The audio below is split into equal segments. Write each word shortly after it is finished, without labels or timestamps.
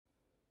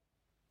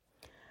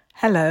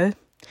Hello,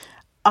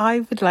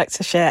 I would like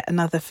to share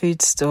another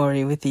food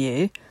story with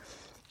you.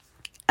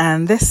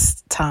 And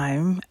this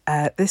time,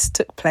 this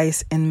took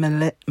place in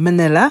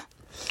Manila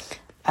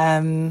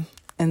in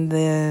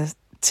the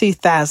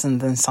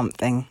 2000s and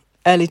something,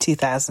 early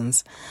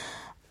 2000s.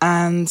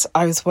 And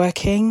I was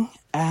working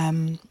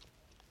in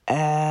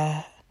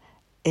a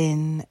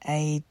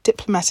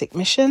diplomatic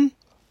mission.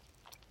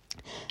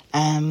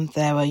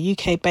 There were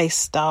UK-based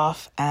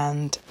staff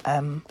and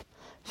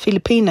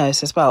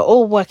Filipinos as well,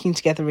 all working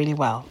together really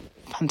well.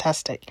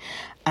 Fantastic.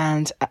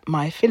 And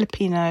my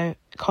Filipino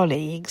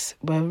colleagues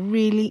were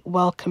really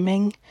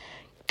welcoming,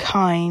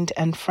 kind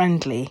and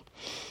friendly.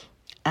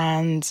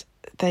 And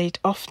they'd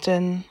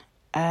often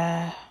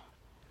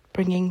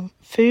bringing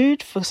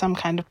food for some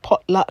kind of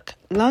potluck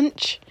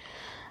lunch.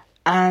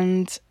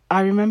 And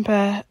I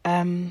remember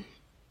a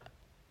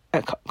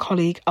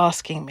colleague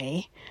asking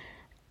me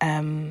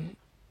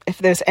if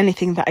there was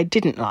anything that I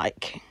didn't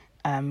like,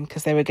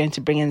 because they were going to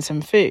bring in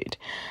some food.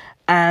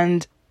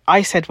 And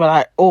I said, well,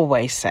 I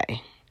always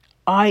say,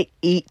 I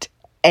eat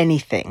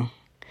anything.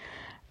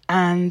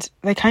 And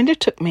they kind of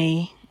took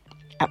me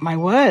at my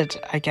word,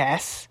 I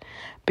guess,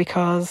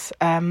 because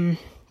the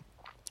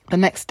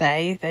next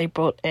day they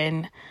brought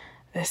in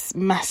this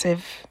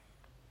massive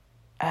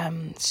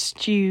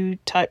stew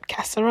type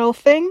casserole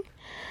thing.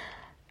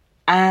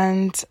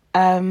 And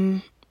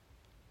when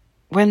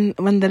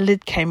the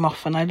lid came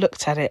off and I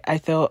looked at it, I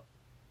thought,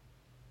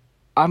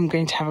 I'm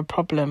going to have a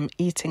problem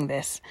eating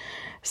this.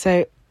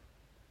 So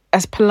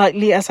as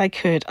politely as I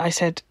could, I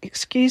said,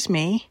 excuse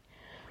me,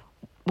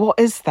 what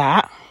is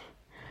that?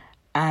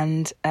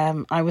 And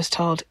I was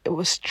told it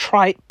was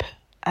tripe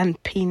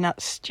and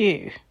peanut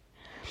stew.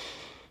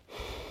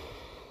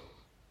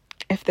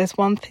 If there's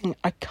one thing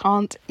I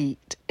can't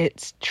eat,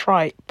 it's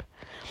tripe.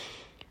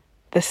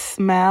 The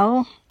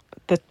smell,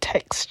 the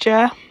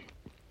texture,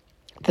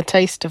 the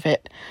taste of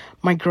it.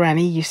 My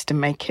granny used to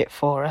make it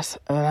for us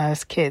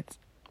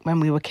when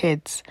we were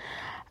kids.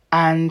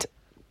 And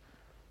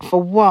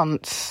for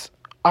once,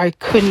 I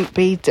couldn't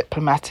be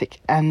diplomatic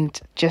and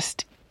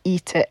just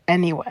eat it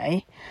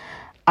anyway.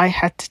 I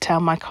had to tell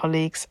my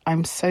colleagues,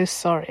 I'm so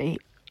sorry,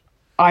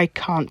 I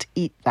can't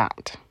eat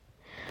that.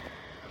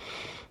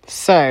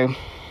 So,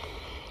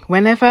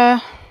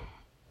 whenever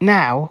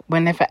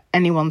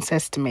anyone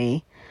says to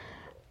me,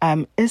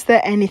 is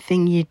there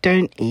anything you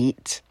don't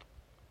eat?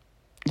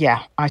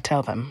 Yeah, I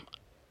tell them,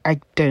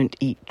 I don't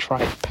eat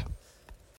tripe.